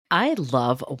I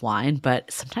love wine,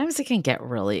 but sometimes it can get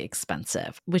really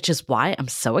expensive, which is why I'm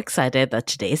so excited that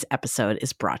today's episode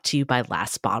is brought to you by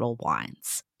Last Bottle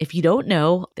Wines. If you don't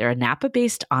know, they're a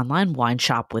Napa-based online wine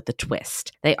shop with a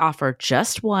twist. They offer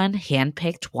just one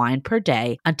hand-picked wine per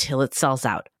day until it sells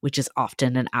out, which is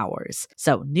often in hours.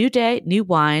 So new day, new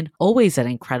wine, always at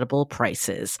incredible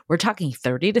prices. We're talking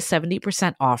 30 to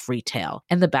 70% off retail.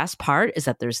 And the best part is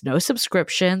that there's no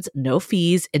subscriptions, no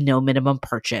fees, and no minimum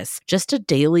purchase. Just a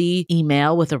daily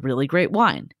email with a really great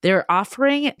wine. They're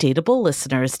offering Dateable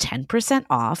listeners 10%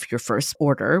 off your first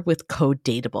order with code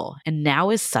Dateable. And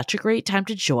now is such a great time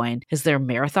to join as their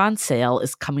marathon sale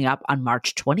is coming up on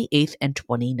March 28th and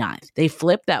 29th. They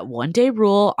flip that one-day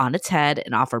rule on its head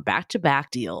and offer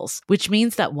back-to-back deals, which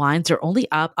means that wines are only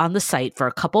up on the site for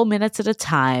a couple minutes at a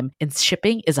time and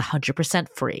shipping is 100%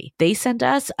 free. They sent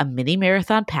us a mini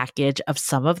marathon package of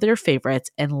some of their favorites,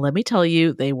 and let me tell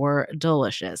you, they were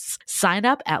delicious. Sign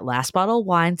up at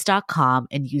lastbottlewines.com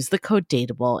and use the code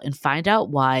Dateable and find out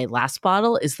why Last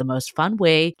Bottle is the most fun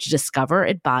way to discover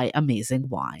and buy amazing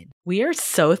wine. We are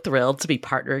so thrilled to be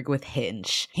partnering with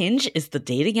Hinge. Hinge is the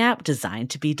dating app designed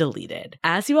to be deleted.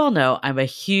 As you all know, I'm a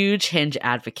huge Hinge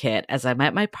advocate as I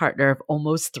met my partner of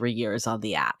almost 3 years on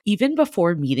the app. Even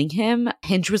before meeting him,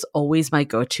 Hinge was always my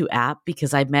go-to app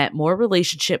because I met more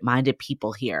relationship-minded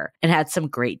people here and had some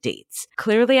great dates.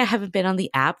 Clearly, I haven't been on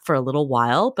the app for a little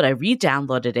while, but I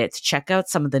re-downloaded it to check out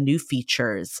some of the new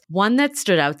features. One that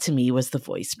stood out to me was the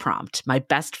voice prompt, my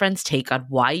best friend's take on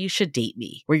why you should date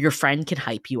me, where your friend can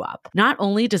hype you up. Not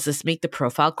only does this make the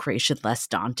profile creation less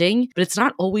daunting, but it's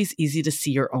not always easy to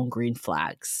see your own green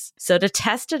flags. So to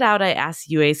test it out, I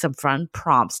asked Yue some fun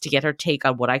prompts to get her take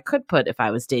on what I could put if I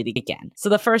was dating again. So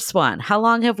the first one, how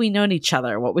long have we known each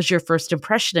other? What was your first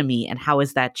impression of me and how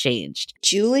has that changed?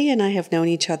 Julie and I have known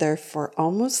each other for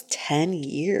almost 10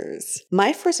 years.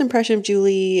 My first impression of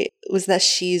Julie was that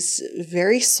she's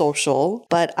very social,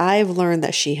 but I've learned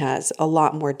that she has a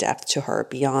lot more depth to her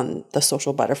beyond the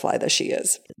social butterfly that she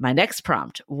is. My next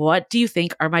prompt, what do you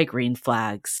think are my green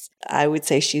flags? I would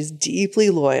say she's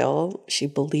deeply loyal. She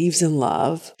believes in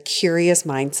love, curious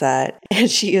mindset, and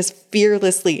she is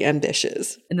fearlessly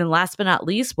ambitious. And then last but not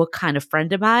least, what kind of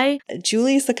friend am I?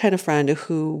 Julie is the kind of friend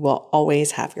who will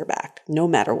always have your back, no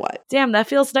matter what. Damn, that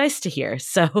feels nice to hear.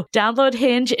 So download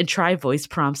Hinge and try voice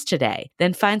prompts today.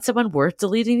 Then find someone worth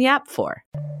deleting the app for.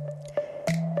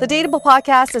 The Dateable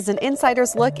podcast is an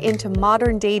insider's look into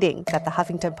modern dating that the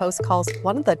Huffington Post calls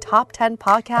one of the top 10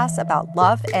 podcasts about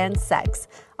love and sex.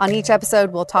 On each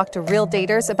episode, we'll talk to real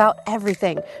daters about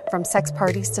everything from sex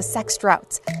parties to sex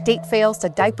droughts, date fails to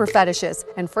diaper fetishes,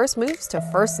 and first moves to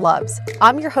first loves.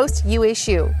 I'm your host, Yue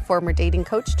Xu, former dating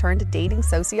coach turned dating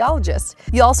sociologist.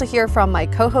 You'll also hear from my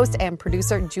co-host and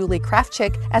producer, Julie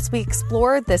Krafchick, as we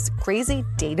explore this crazy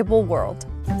dateable world.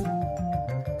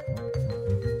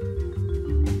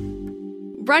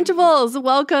 Brunchables,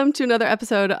 welcome to another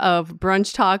episode of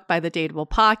Brunch Talk by the Dateable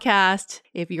podcast.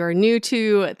 If you're new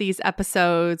to these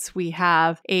episodes, we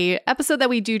have a episode that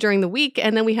we do during the week,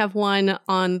 and then we have one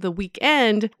on the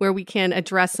weekend where we can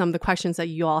address some of the questions that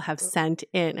you all have sent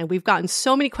in. And we've gotten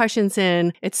so many questions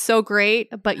in. It's so great,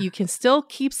 but you can still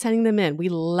keep sending them in. We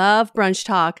love Brunch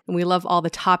Talk, and we love all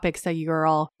the topics that you're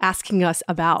all asking us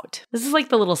about. This is like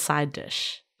the little side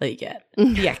dish that you get,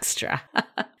 the extra.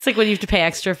 It's like when you have to pay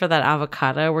extra for that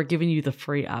avocado, we're giving you the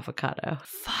free avocado.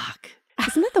 Fuck.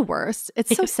 Isn't that the worst?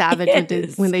 It's so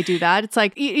savage when they do that. It's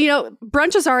like, you know,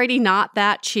 brunch is already not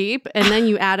that cheap. And then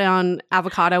you add on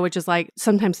avocado, which is like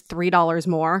sometimes $3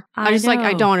 more. I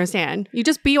don't understand. You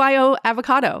just BYO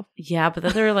avocado. Yeah, but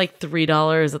then they're like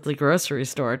 $3 at the grocery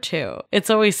store too. It's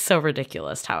always so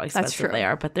ridiculous how expensive they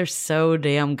are, but they're so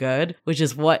damn good, which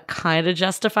is what kind of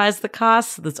justifies the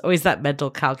cost. There's always that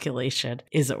mental calculation.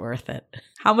 Is it worth it?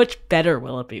 How much better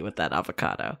will it be with that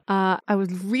avocado? I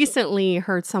recently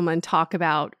heard someone talk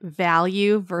about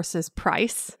value versus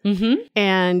price. Mm-hmm.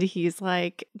 And he's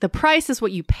like, the price is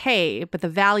what you pay, but the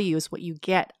value is what you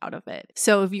get out of it.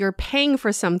 So if you're paying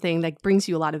for something that brings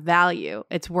you a lot of value,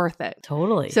 it's worth it.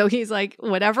 Totally. So he's like,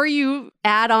 whatever you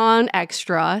add on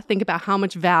extra, think about how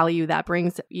much value that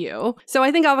brings you. So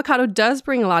I think avocado does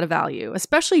bring a lot of value,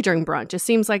 especially during brunch. It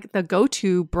seems like the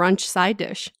go-to brunch side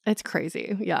dish. It's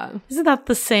crazy. Yeah. Isn't that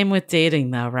the same with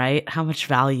dating though, right? How much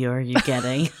value are you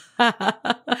getting?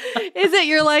 Is it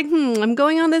you're like, I'm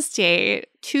going on this date.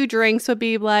 2 drinks would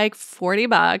be like $40.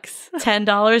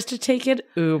 $10 to take an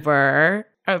Uber.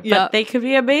 but they could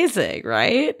be amazing,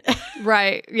 right?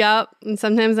 Right. Yep. And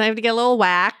sometimes I have to get a little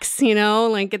wax,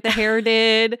 like get the hair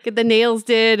did, get the nails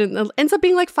did, and it ends up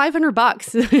being like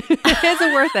 $500. It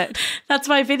isn't worth it. That's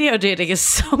why video dating is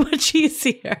so much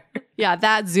easier. Yeah,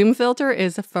 that Zoom filter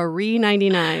is free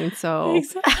 $99, so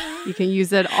you can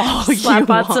use it all you Slap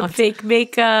on want. some fake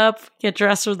makeup, get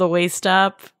dressed from the waist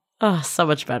up. Oh, so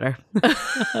much better.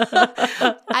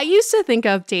 I used to think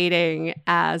of dating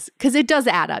as, because it does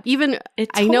add up.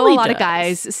 I know a lot of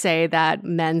guys say that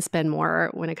men spend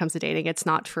more when it comes to dating. It's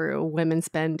not true. Women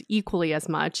spend equally as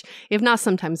much, if not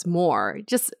sometimes more.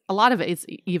 Just a lot of it is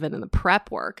even in the prep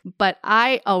work. But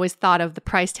I always thought of the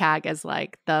price tag as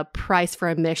like the price for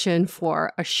admission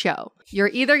for a show. You're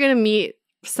either going to meet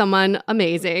someone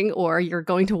amazing or you're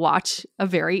going to watch a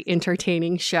very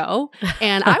entertaining show.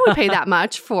 And I would pay that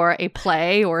much for a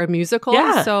play or a musical.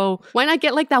 Yeah. So why not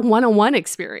get like that one-on-one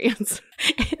experience?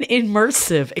 An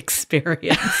immersive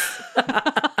experience.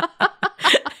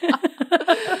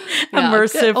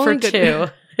 Immersive for two.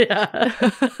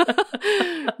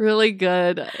 Yeah. Really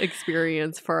good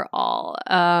experience for all.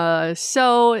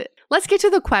 So let's get to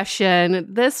the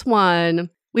question. This one,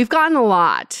 we've gotten a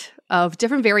lot of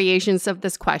different variations of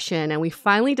this question, and we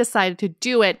finally decided to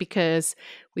do it because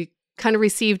we kind of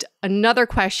received another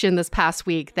question this past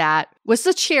week that was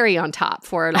the cherry on top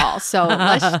for it all. So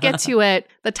let's get to it.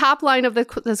 The top line of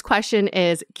this question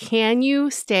is, can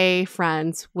you stay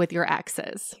friends with your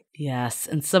exes? Yes,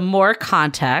 and some more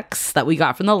context that we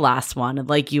got from the last one. And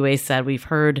like Yue said, we've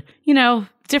heard,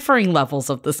 differing levels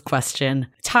of this question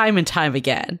time and time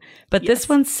again. But this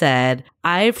one said,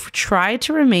 I've tried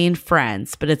to remain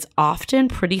friends, but it's often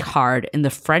pretty hard and the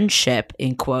friendship,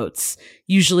 in quotes,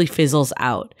 usually fizzles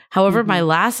out. However, my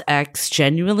last ex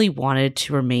genuinely wanted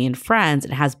to remain friends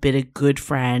and has been a good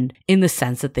friend in the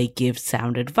sense that they give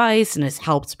sound advice and has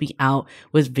helped me out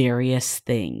with various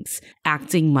things,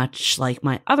 acting much like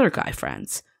my other guy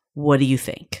friends. What do you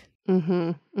think?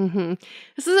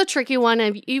 This is a tricky one.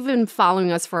 If you've been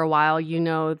following us for a while, you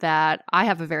know that I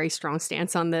have a very strong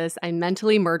stance on this. I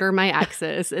mentally murder my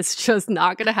exes. It's just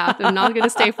not going to happen. I'm not going to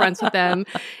stay friends with them.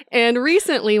 And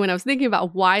recently, when I was thinking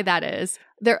about why that is,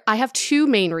 I have two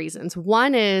main reasons.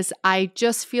 One is I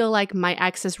just feel like my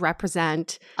exes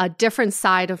represent a different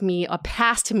side of me, a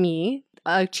past me,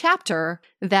 a chapter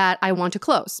that I want to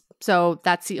close. So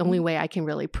that's the only way I can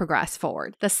really progress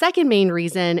forward. The second main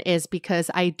reason is because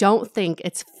I don't think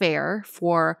it's fair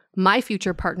for my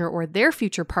future partner or their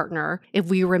future partner if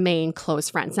we remain close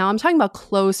friends. Now, I'm talking about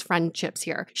close friendships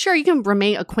here. Sure, you can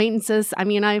remain acquaintances. I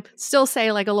mean, I still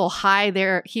say like a little hi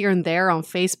there, here and there on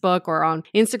Facebook or on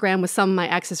Instagram with some of my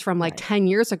exes from like 10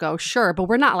 years ago. Sure, but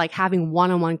we're not like having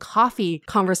one-on-one coffee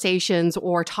conversations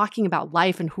or talking about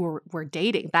life and who we're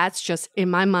dating. That's just, in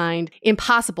my mind,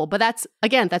 impossible. But that's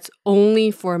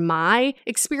only for my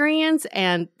experience,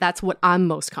 and that's what I'm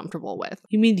most comfortable with.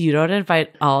 You mean you don't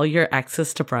invite all your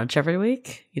exes to brunch every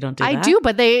week? You don't do that? I do,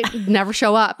 but they never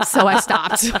show up, so I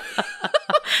stopped.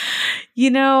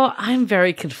 I'm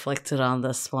very conflicted on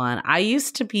this one. I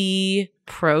used to be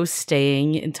pro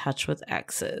staying in touch with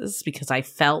exes because I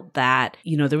felt that,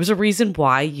 there was a reason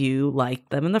why you liked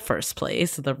them in the first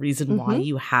place, the reason why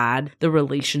you had the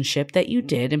relationship that you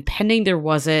did. And pending there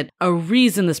wasn't a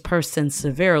reason this person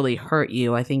severely hurt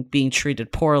you, I think being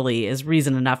treated poorly is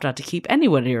reason enough not to keep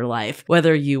anyone in your life,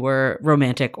 whether you were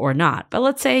romantic or not. But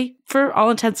let's say, for all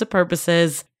intents and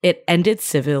purposes, it ended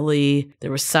civilly.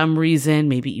 There was some reason,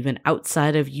 maybe even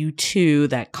outside of you two,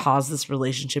 that caused this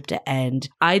relationship to end.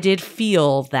 I did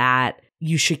feel that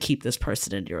you should keep this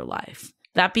person in your life.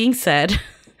 That being said,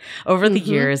 over the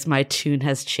years, my tune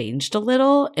has changed a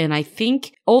little. And I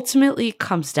think ultimately it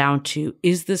comes down to,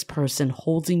 is this person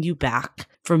holding you back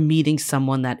from meeting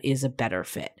someone that is a better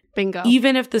fit? Bingo.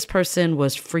 Even if this person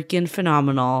was freaking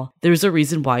phenomenal, there's a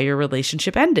reason why your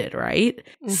relationship ended, right?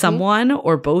 Someone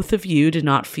or both of you did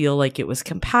not feel like it was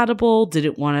compatible,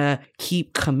 didn't want to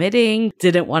keep committing,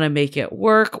 didn't want to make it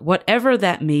work. Whatever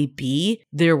that may be,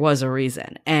 there was a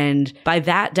reason. And by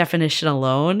that definition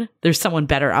alone, there's someone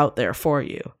better out there for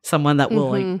you. Someone that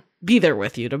will be there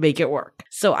with you to make it work.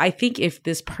 So I think if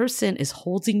this person is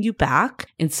holding you back,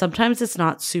 and sometimes it's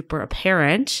not super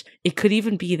apparent, it could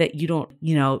even be that you don't,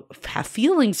 have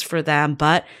feelings for them,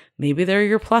 but maybe they're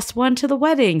your plus one to the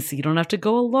wedding, so you don't have to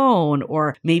go alone.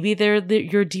 Or maybe they're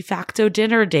your de facto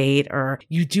dinner date, or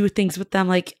you do things with them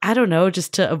like, I don't know,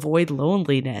 just to avoid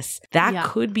loneliness. That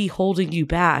could be holding you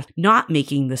back, not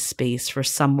making the space for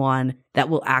someone that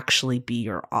will actually be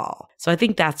your all. So I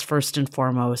think that's first and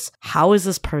foremost. How is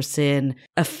this person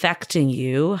affecting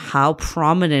you? How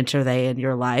prominent are they in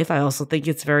your life? I also think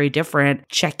it's very different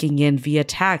checking in via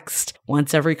text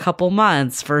once every couple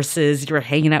months versus you're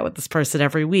hanging out with this person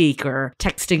every week or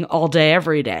texting all day,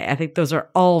 every day. I think those are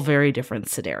all very different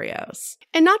scenarios.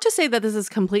 And not to say that this is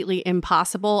completely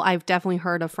impossible. I've definitely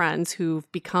heard of friends who've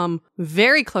become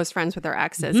very close friends with their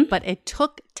exes, but it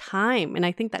took time. And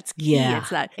I think that's key. Yeah. It's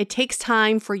that it takes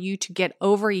time for you to get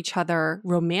over each other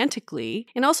romantically.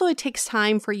 And also it takes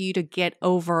time for you to get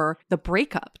over the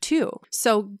breakup too.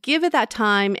 So give it that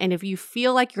time. And if you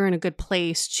feel like you're in a good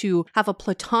place to have a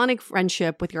platonic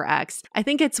friendship with your ex, I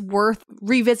think it's worth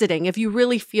revisiting if you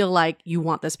really feel like you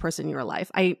want this person in your life.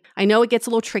 I know it gets a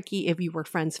little tricky if you were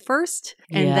friends first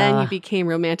and then you became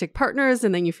romantic partners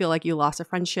and then you feel like you lost a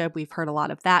friendship. We've heard a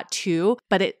lot of that too.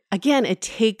 But it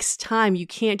takes time. You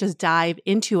can't just dive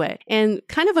into it. And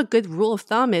kind of a good rule of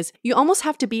thumb is you almost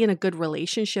have to be in a good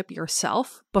relationship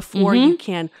yourself before you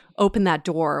can open that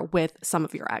door with some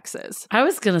of your exes. I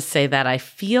was going to say that I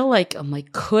feel like, I'm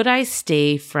like, could I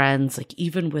stay friends, like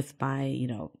even with my,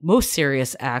 most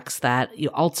serious ex that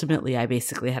ultimately I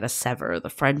basically had to sever the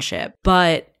friendship.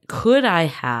 But could I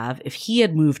have, if he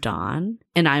had moved on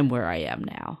and I'm where I am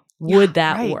now, would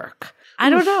that work? I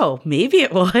don't know. Maybe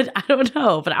it would. I don't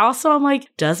know. But also I'm like,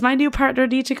 does my new partner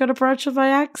need to go to brunch with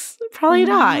my ex? Probably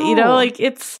not.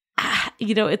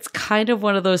 It's kind of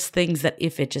one of those things that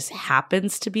if it just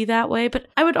happens to be that way, but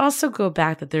I would also go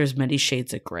back that there's many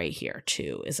shades of gray here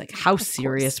too. Is like, how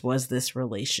serious was this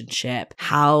relationship?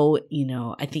 How,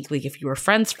 I think like if you were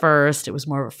friends first, it was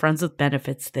more of a friends with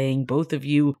benefits thing. Both of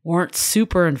you weren't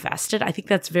super invested. I think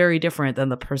that's very different than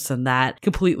the person that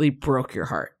completely broke your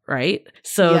heart, right?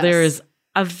 So there's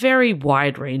a very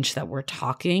wide range that we're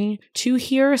talking to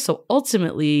here. So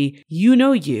ultimately, you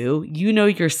know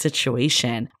your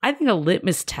situation. I think a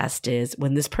litmus test is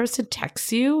when this person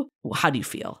texts you, how do you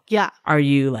feel? Yeah. Are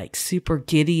you like super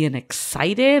giddy and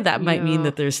excited? That might mean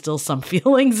that there's still some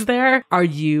feelings there. Are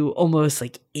you almost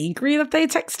like angry that they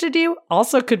texted you?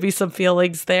 Also could be some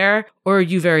feelings there. Or are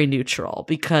you very neutral?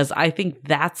 Because I think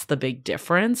that's the big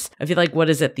difference. I feel like,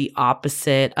 what is it? The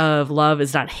opposite of love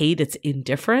is not hate, it's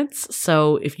indifference.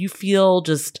 So if you feel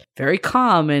just very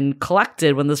calm and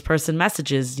collected when this person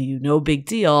messages you, no big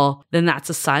deal, then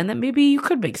that's a sign that maybe you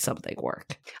could make something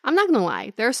work. I'm not going to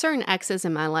lie. There are certain exes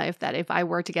in my life that if I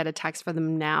were to get a text from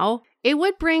them now, it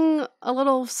would bring a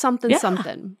little something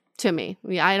to me.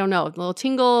 I don't know, little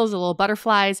tingles, a little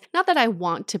butterflies. Not that I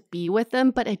want to be with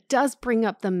them, but it does bring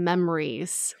up the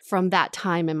memories from that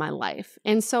time in my life.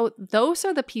 And so those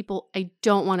are the people I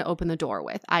don't want to open the door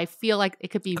with. I feel like it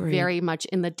could be very much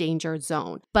in the danger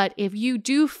zone. But if you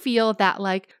do feel that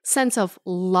like sense of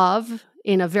love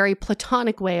in a very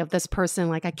platonic way of this person,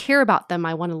 like I care about them,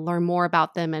 I want to learn more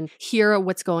about them and hear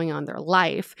what's going on in their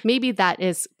life, maybe that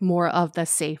is more of the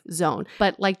safe zone.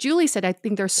 But like Julie said, I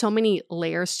think there's so many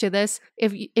layers to this.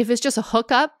 If it's just a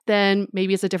hookup, then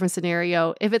maybe it's a different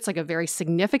scenario. If it's like a very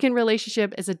significant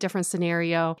relationship, it's a different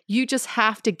scenario. You just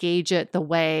have to gauge it the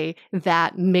way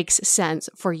that makes sense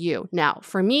for you. Now,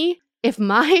 for me, if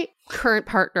my current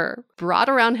partner brought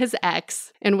around his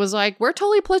ex and was like, we're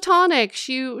totally platonic.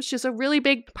 She's a really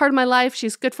big part of my life.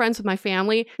 She's good friends with my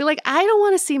family. Be like, I don't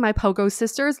want to see my Pogo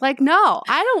sisters. Like, no,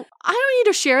 I don't need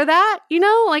to share that.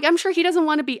 Like I'm sure he doesn't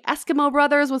want to be Eskimo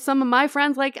brothers with some of my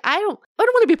friends. Like, I don't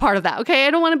want to be part of that. Okay.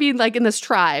 I don't want to be like in this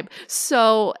tribe.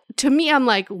 So to me, I'm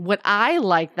like, would I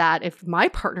like that if my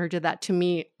partner did that to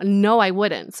me? No, I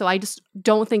wouldn't. So I just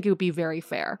don't think it would be very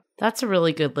fair. That's a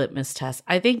really good litmus test.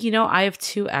 I think, I have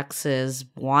two exes.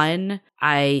 One,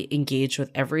 I engage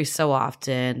with every so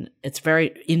often. It's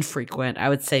very infrequent. I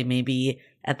would say maybe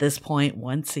at this point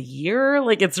once a year.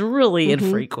 Like it's really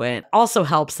infrequent. Also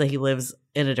helps that he lives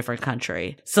in a different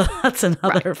country. So that's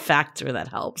another factor that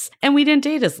helps. And we didn't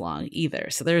date as long either.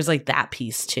 So there's like that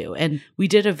piece too. And we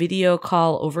did a video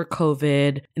call over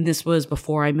COVID. And this was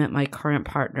before I met my current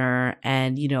partner.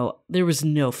 And, there was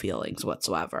no feelings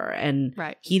whatsoever. And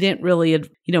he didn't really,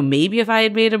 maybe if I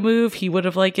had made a move, he would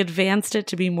have like advanced it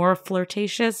to be more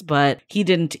flirtatious, but he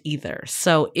didn't either.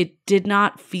 So it did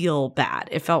not feel bad.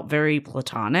 It felt very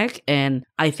platonic. And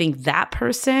I think that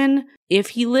person,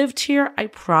 if he lived here, I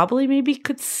probably maybe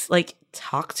could like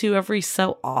talk to every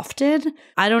so often.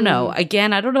 I don't know.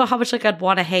 Again, I don't know how much like I'd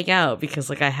want to hang out because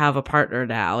like I have a partner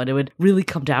now and it would really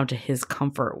come down to his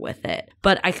comfort with it.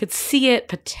 But I could see it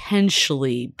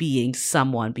potentially being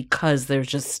someone because there's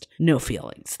just no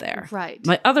feelings there. Right.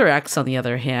 My other ex, on the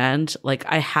other hand, like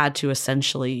I had to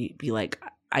essentially be like,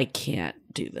 I can't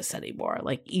do this anymore.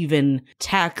 Like even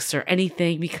text or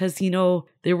anything, because,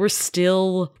 there were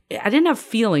still, I didn't have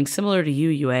feelings similar to you,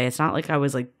 Yue. It's not like I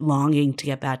was like longing to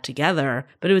get back together,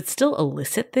 but it would still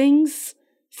elicit things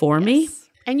for me.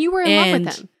 And you were in love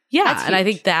with him. Yeah, and I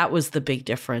think that was the big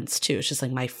difference too. It's just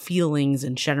like my feelings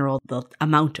in general, the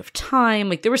amount of time,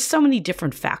 like there were so many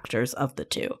different factors of the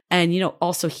two. And,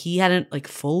 also he hadn't like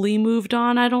fully moved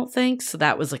on, I don't think. So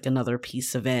that was like another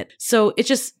piece of it. So it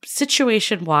just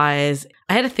situation wise,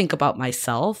 I had to think about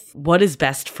myself. What is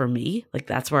best for me? Like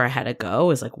that's where I had to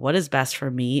go, is like, what is best for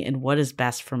me and what is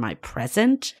best for my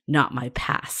present, not my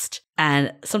past.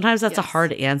 And sometimes that's a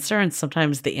hard answer. And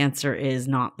sometimes the answer is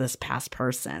not this past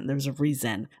person. There's a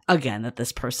reason, again, that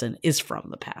this person is from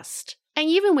the past. And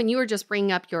even when you were just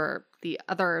bringing up the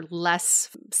other less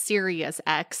serious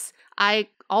ex, I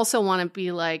also want to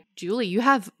be like, Julie, you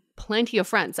have plenty of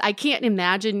friends. I can't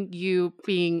imagine you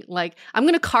being like, I'm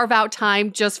going to carve out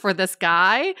time just for this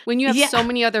guy when you have so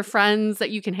many other friends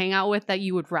that you can hang out with that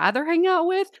you would rather hang out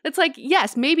with. It's like,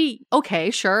 yes, maybe,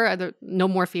 okay, sure, no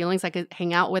more feelings. I could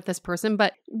hang out with this person,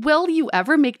 but will you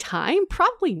ever make time?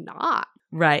 Probably not.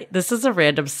 Right. This is a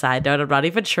random side note. I'm not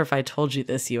even sure if I told you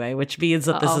this, Yue, which means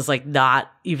that this is like not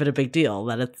even a big deal,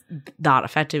 that it's not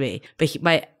affecting me. But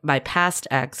my past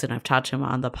ex, and I've talked to him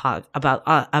on the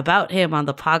about him on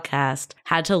the podcast,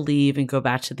 had to leave and go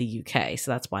back to the UK.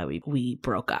 So that's why we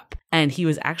broke up. And he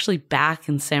was actually back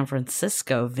in San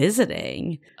Francisco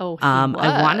visiting. Oh,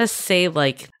 I want to say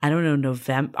like, I don't know,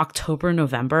 October,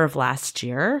 November of last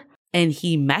year. And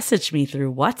he messaged me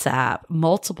through WhatsApp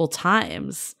multiple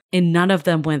times. And none of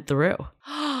them went through.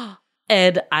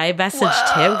 And I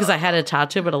messaged him because I had to talk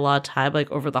to him at a lot of time,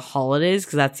 like over the holidays,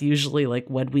 because that's usually like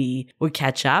when we would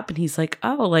catch up. And he's like,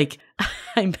 oh, like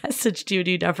I messaged you and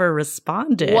you never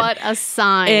responded. What a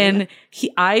sign. And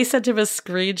I sent him a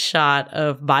screenshot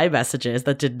of my messages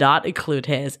that did not include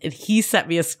his. And he sent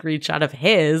me a screenshot of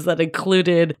his that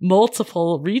included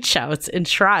multiple reach outs and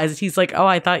tries. And he's like, oh,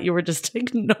 I thought you were just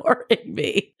ignoring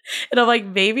me. And I'm like,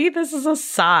 maybe this is a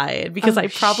sign, because I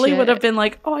probably would have been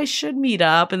like, oh, I should meet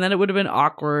up. And then it would have been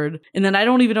awkward. And then I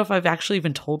don't even know if I've actually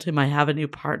even told him I have a new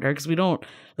partner, because we don't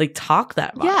like talk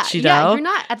that much, you know? Yeah, you're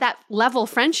not at that level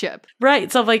friendship.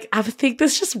 Right. So I'm like, I think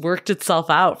this just worked itself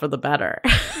out for the better.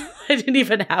 I didn't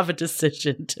even have a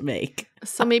decision to make.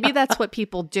 So maybe that's what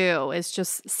people do, is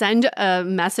just send a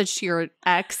message to your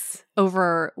ex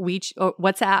over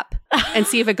WhatsApp and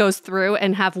see if it goes through,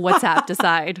 and have WhatsApp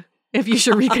decide if you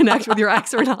should reconnect with your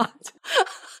ex or not.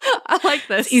 I like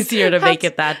this. It's easier to make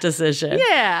it that decision.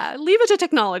 Yeah. Leave it to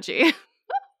technology.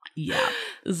 Yeah.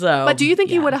 So, but do you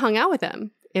think you would have hung out with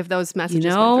him if those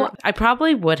messages went through? I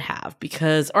probably would have,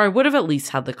 or I would have at least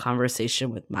had the conversation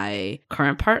with my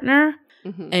current partner.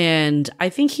 Mm-hmm. And I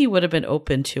think he would have been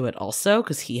open to it also,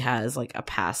 because he has like a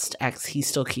past ex he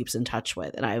still keeps in touch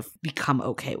with, and I've become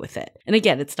okay with it. And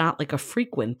again, it's not like a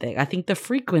frequent thing. I think the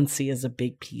frequency is a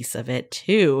big piece of it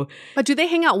too. But do they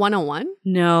hang out one-on-one?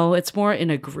 No, it's more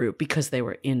in a group, because they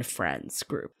were in friends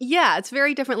group. Yeah, it's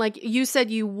very different. Like you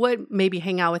said, you would maybe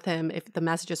hang out with him if the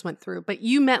messages went through, but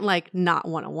you meant like not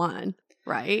one-on-one.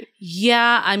 Right?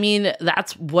 Yeah, I mean,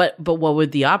 but what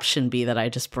would the option be, that I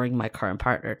just bring my current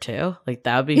partner to? Like,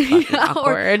 that would be fucking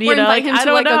awkward, you know? Invite him I to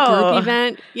don't know. a group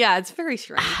event. Yeah, it's very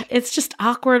strange. It's just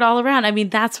awkward all around. I mean,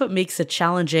 that's what makes it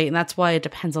challenging, and that's why it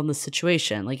depends on the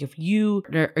situation. Like, if you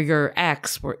or your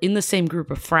ex were in the same group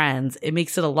of friends, it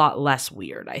makes it a lot less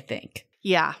weird, I think.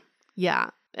 Yeah.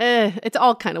 It's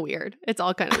all kind of weird.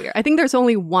 I think there's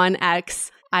only one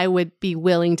ex I would be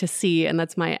willing to see, and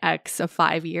that's my ex of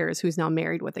 5 years who's now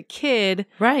married with a kid.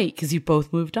 Right, because you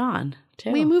both moved on,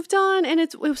 too. We moved on, and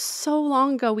it was so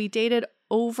long ago. We dated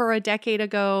over a decade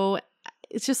ago.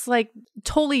 It's just like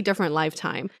totally different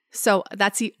lifetime. So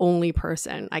that's the only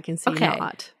person I can see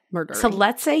not murdering. So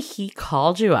let's say he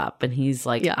called you up and he's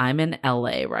like, I'm in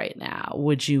LA right now.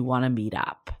 Would you want to meet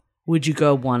up? Would you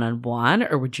go one-on-one,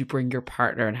 or would you bring your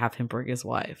partner and have him bring his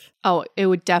wife? Oh, it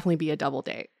would definitely be a double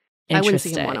date. I wouldn't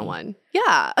see him one-on-one.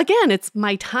 Yeah. Again, it's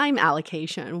my time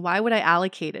allocation. Why would I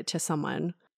allocate it to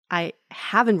someone I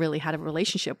haven't really had a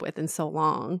relationship with in so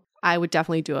long? I would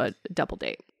definitely do a double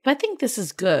date. But I think this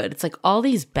is good. It's like all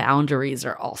these boundaries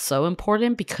are also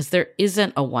important, because there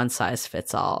isn't a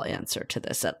one-size-fits-all answer to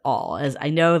this at all. As I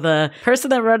know the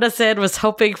person that wrote us in was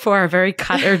hoping for a very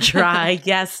cut or dry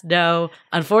yes, no.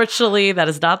 Unfortunately, that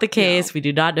is not the case. No. We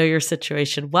do not know your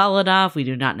situation well enough. We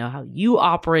do not know how you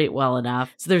operate well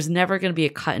enough. So there's never going to be a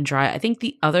cut and dry. I think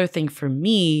the other thing for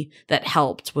me that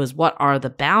helped was, what are the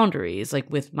boundaries? Like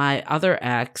with my other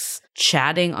ex,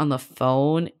 chatting on the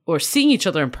phone or seeing each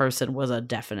other in person was a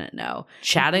definite no.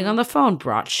 Chatting on the phone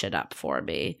brought shit up for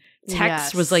me.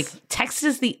 Text was like, text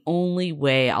is the only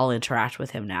way I'll interact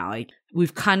with him now. Like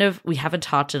we haven't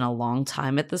talked in a long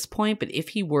time at this point, but if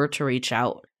he were to reach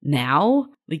out now,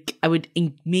 like I would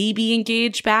maybe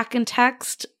engage back in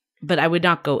text, but I would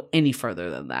not go any further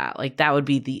than that. Like that would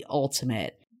be the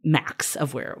ultimate max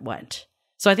of where it went.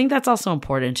 So I think that's also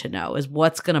important to know is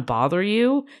what's going to bother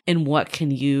you and what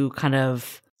can you kind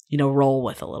of, roll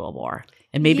with a little more.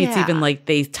 And maybe it's even like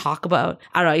they talk about,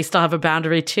 I don't know, you still have a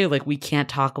boundary too. Like we can't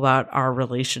talk about our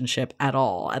relationship at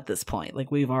all at this point.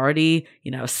 Like we've already,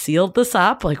 sealed this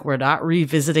up. Like we're not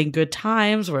revisiting good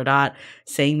times. We're not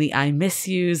saying the I miss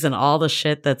yous and all the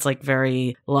shit that's like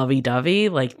very lovey-dovey.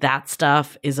 Like that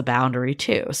stuff is a boundary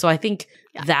too. So I think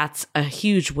that's a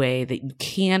huge way that you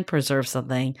can preserve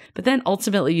something. But then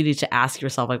ultimately you need to ask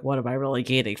yourself, like, what am I really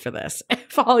gaining for this?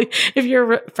 If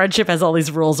your friendship has all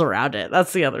these rules around it,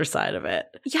 that's the other side of it.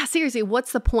 Yeah, seriously,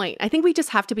 what's the point? I think we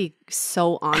just have to be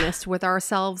so honest with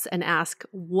ourselves and ask,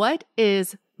 what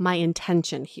is my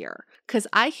intention here? Because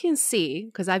I can see,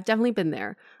 because I've definitely been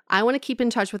there, I want to keep in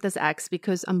touch with this ex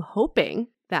because I'm hoping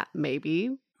that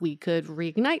maybe we could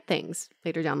reignite things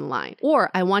later down the line.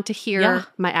 Or I want to hear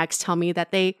my ex tell me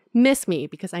that they miss me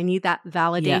because I need that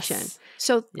validation. Yes.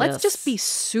 So let's just be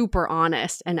super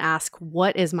honest and ask,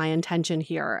 what is my intention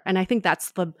here? And I think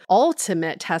that's the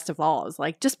ultimate test of all, is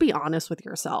like, just be honest with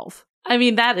yourself. I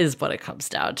mean, that is what it comes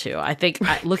down to. I think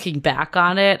looking back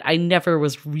on it, I never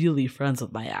was really friends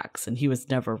with my ex, and he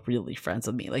was never really friends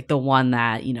with me. Like the one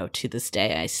that, to this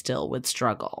day, I still would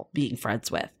struggle being friends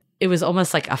with. It was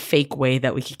almost like a fake way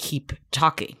that we could keep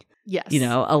talking. Yes.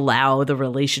 Allow the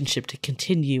relationship to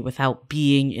continue without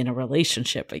being in a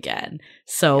relationship again.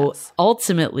 So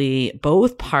ultimately,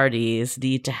 both parties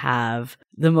need to have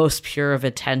the most pure of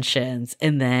intentions.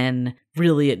 And then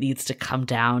really it needs to come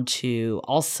down to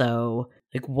also,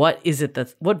 like, what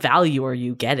value are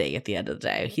you getting at the end of the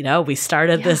day? We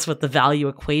started this with the value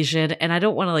equation, and I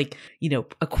don't want to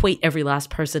equate every last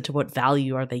person to what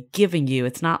value are they giving you.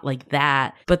 It's not like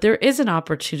that, but there is an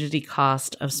opportunity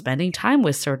cost of spending time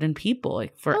with certain people.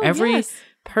 Like for every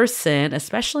person,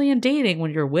 especially in dating,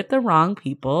 when you're with the wrong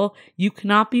people, you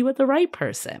cannot be with the right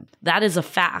person. That is a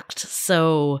fact.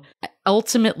 So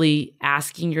ultimately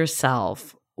asking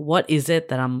yourself, what is it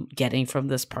that I'm getting from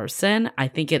this person? I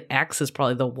think an ex is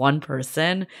probably the one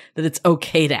person that it's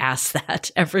okay to ask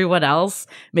that. Everyone else,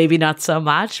 maybe not so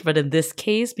much. But in this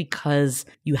case, because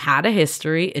you had a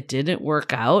history, it didn't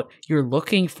work out, you're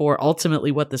looking for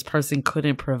ultimately what this person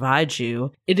couldn't provide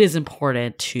you, it is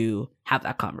important to have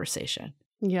that conversation.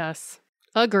 Yes.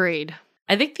 Agreed.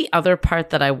 I think the other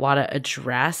part that I want to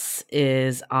address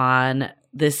is on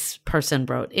this person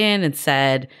wrote in and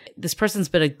said, this person's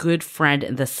been a good friend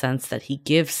in the sense that he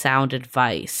gives sound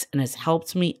advice and has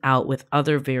helped me out with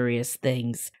other various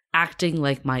things, acting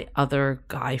like my other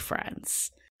guy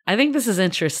friends. I think this is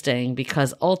interesting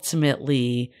because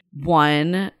ultimately,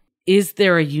 one, is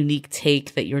there a unique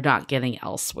take that you're not getting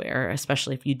elsewhere,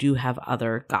 especially if you do have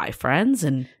other guy friends?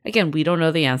 And again, we don't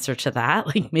know the answer to that.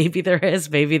 Like maybe there is,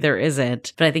 maybe there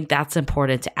isn't. But I think that's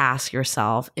important to ask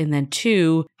yourself. And then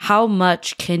two, how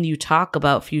much can you talk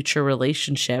about future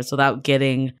relationships without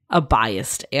getting a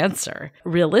biased answer?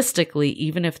 Realistically,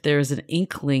 even if there's an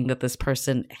inkling that this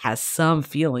person has some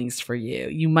feelings for you,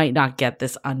 you might not get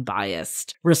this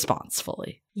unbiased response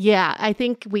fully. Yeah, I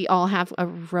think we all have a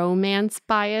romance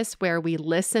bias where we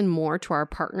listen more to our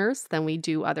partners than we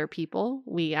do other people.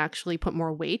 We actually put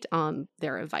more weight on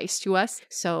their advice to us.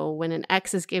 So when an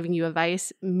ex is giving you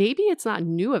advice, maybe it's not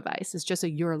new advice. It's just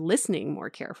that you're listening more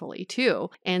carefully too.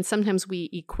 And sometimes we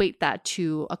equate that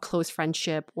to a close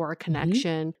friendship or a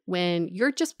connection when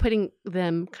you're just putting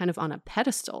them kind of on a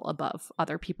pedestal above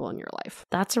other people in your life.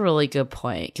 That's a really good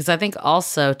point. Because I think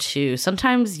also too,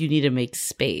 sometimes you need to make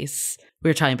space. We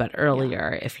were talking about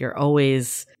earlier, if you're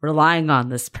always relying on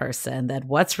this person, then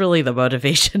what's really the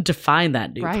motivation to find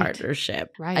that new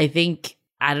partnership? Right. I think,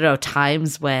 I don't know,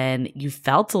 times when you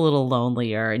felt a little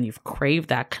lonelier and you've craved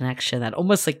that connection that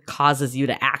almost like causes you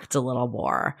to act a little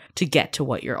more to get to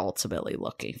what you're ultimately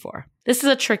looking for. This is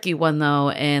a tricky one though,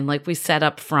 and like we said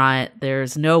up front,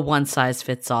 there's no one size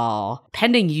fits all.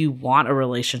 Pending you want a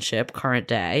relationship current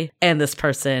day, and this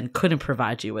person couldn't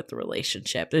provide you with the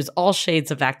relationship. There's all shades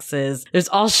of exes. There's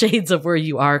all shades of where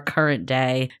you are current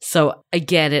day. So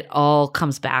again, it all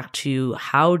comes back to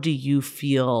how do you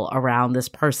feel around this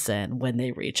person when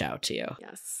they reach out to you?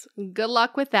 Yes. Good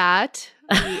luck with that.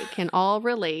 We can all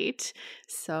relate.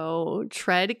 So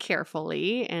tread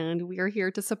carefully, and we are here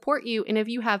to support you. And if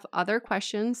you have other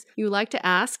questions you would like to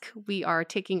ask, we are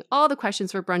taking all the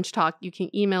questions for Brunch Talk. You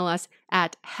can email us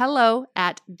at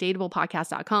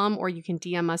hello@dateablepodcast.com, or you can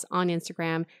DM us on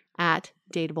Instagram at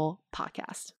Dateable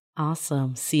Podcast.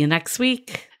 Awesome. See you next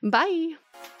week. Bye.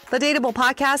 The Dateable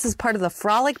Podcast is part of the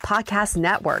Frolic Podcast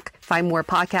Network. Find more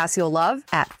podcasts you'll love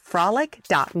at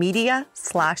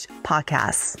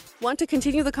frolic.media/podcasts. Want to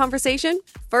continue the conversation?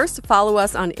 First, follow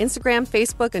us on Instagram,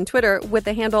 Facebook, and Twitter with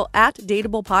the handle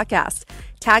 @Dateable Podcast.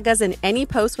 Tag us in any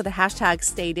post with the hashtag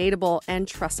StayDateable, and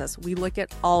trust us, we look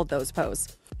at all of those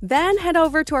posts. Then head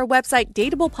over to our website,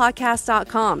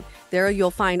 dateablepodcast.com. There you'll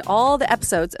find all the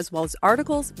episodes as well as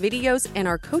articles, videos, and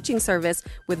our coaching service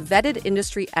with vetted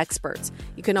industry experts.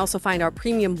 You can also find our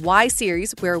premium Why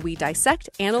series where we dissect,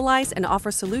 analyze, and offer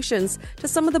solutions to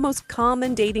some of the most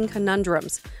common dating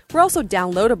conundrums. We're also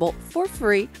downloadable for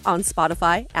free on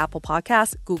Spotify, Apple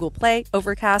Podcasts, Google Play,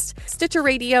 Overcast, Stitcher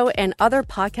Radio, and other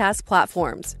podcast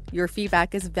platforms. Your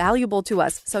feedback is valuable to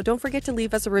us, so don't forget to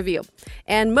leave us a review.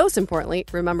 And most importantly,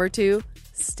 remember to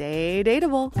stay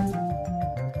dateable.